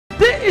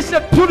is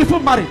a beautiful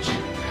marriage,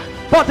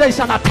 but there is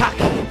an attack.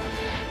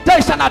 There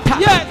is an attack.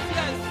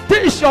 Yes.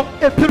 This is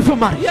a beautiful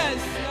marriage. Yes.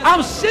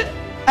 I'm seeing.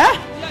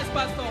 Yes,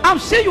 Pastor. I'm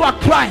seeing you are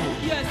crying.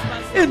 Yes,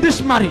 Pastor. In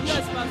this marriage.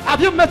 Yes, Pastor.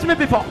 Have you met me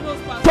before? No,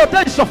 Pastor.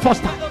 Today is your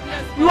first time.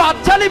 Yes, You are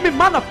telling me,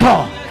 man of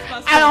God, Yes,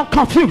 Pastor. I am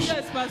confused.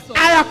 Yes, Pastor.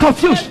 I am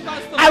confused. Yes,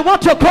 Pastor. I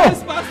want to go.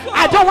 Yes, Pastor.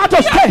 I don't want to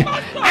Yes, stay.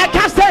 Pastor. I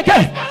can't stay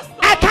again. Yes, Pastor.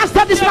 I can't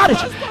stay this Yes, marriage.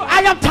 Pastor. I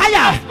am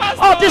tired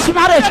Pastor. of this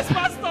marriage. Yes,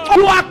 Pastor.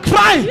 You are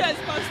crying. Yes,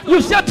 Pastor.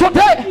 You said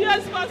today,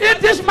 Yes, Pastor. if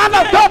this man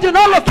of God did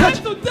not locate,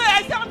 Today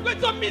I said I'm going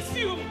to miss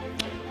you.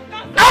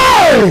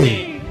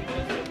 hey!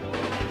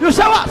 You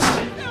say what?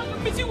 I'm going to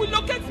miss you. Will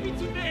locate me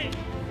today.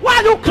 Why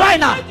are you crying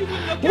now?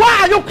 Why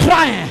are you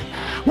crying?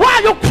 Why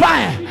are you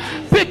crying?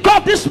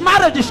 Because this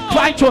marriage is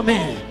crying to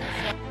me.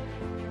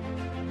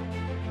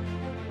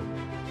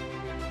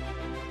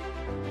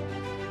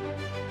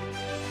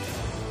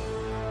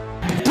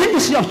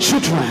 This is your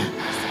children,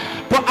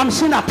 but I'm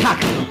seeing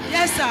attack.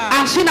 Yes, sir.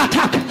 I'm seeing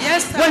attack.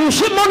 Yes, sir. When you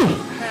see money,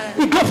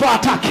 you go for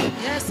attack.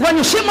 Yes, sir. When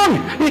you see money,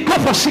 you go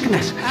for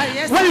sickness.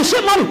 Yes, when sir. you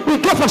see money, you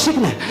go for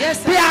sickness.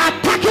 Yes, sir. They are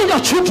attacking your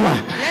children.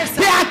 Yes,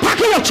 sir. They are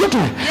attacking your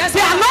children. Yes, they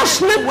sir. are not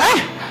sleeping.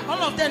 Eh?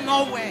 All of them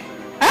nowhere.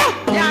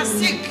 Eh? They are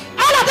sick.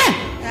 All of them.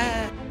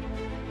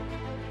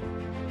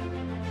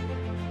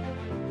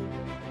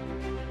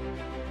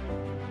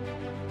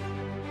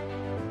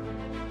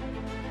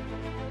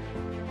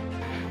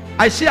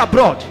 I see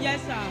abroad.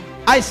 Yes, sir.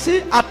 I see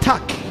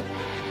attack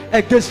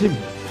against him.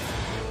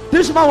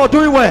 This man was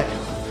doing well.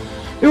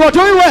 He was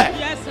doing well.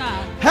 Yes, sir.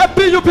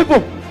 Helping you people.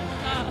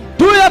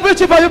 Doing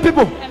everything for you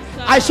people. Yes,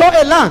 sir. I saw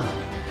a land.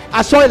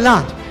 I saw a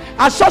land.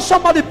 I saw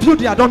somebody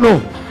building. I don't know.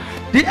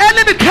 The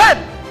enemy came.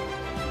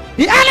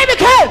 The enemy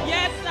came.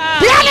 Yes,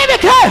 sir. The enemy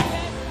came.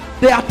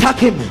 They attack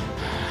him.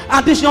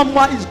 And this young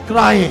man is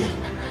crying.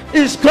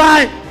 He's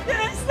crying.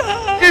 Yes,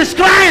 sir. He's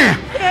crying.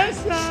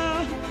 Yes,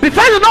 sir.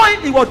 Before you know it,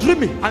 he was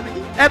dreaming.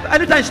 And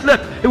anytime he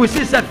slept, he will see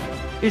himself.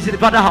 He's in the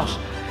father house.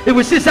 He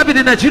will see himself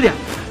in Nigeria.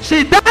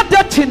 See that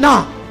day till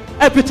now,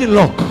 everything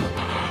locked.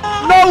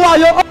 No why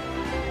you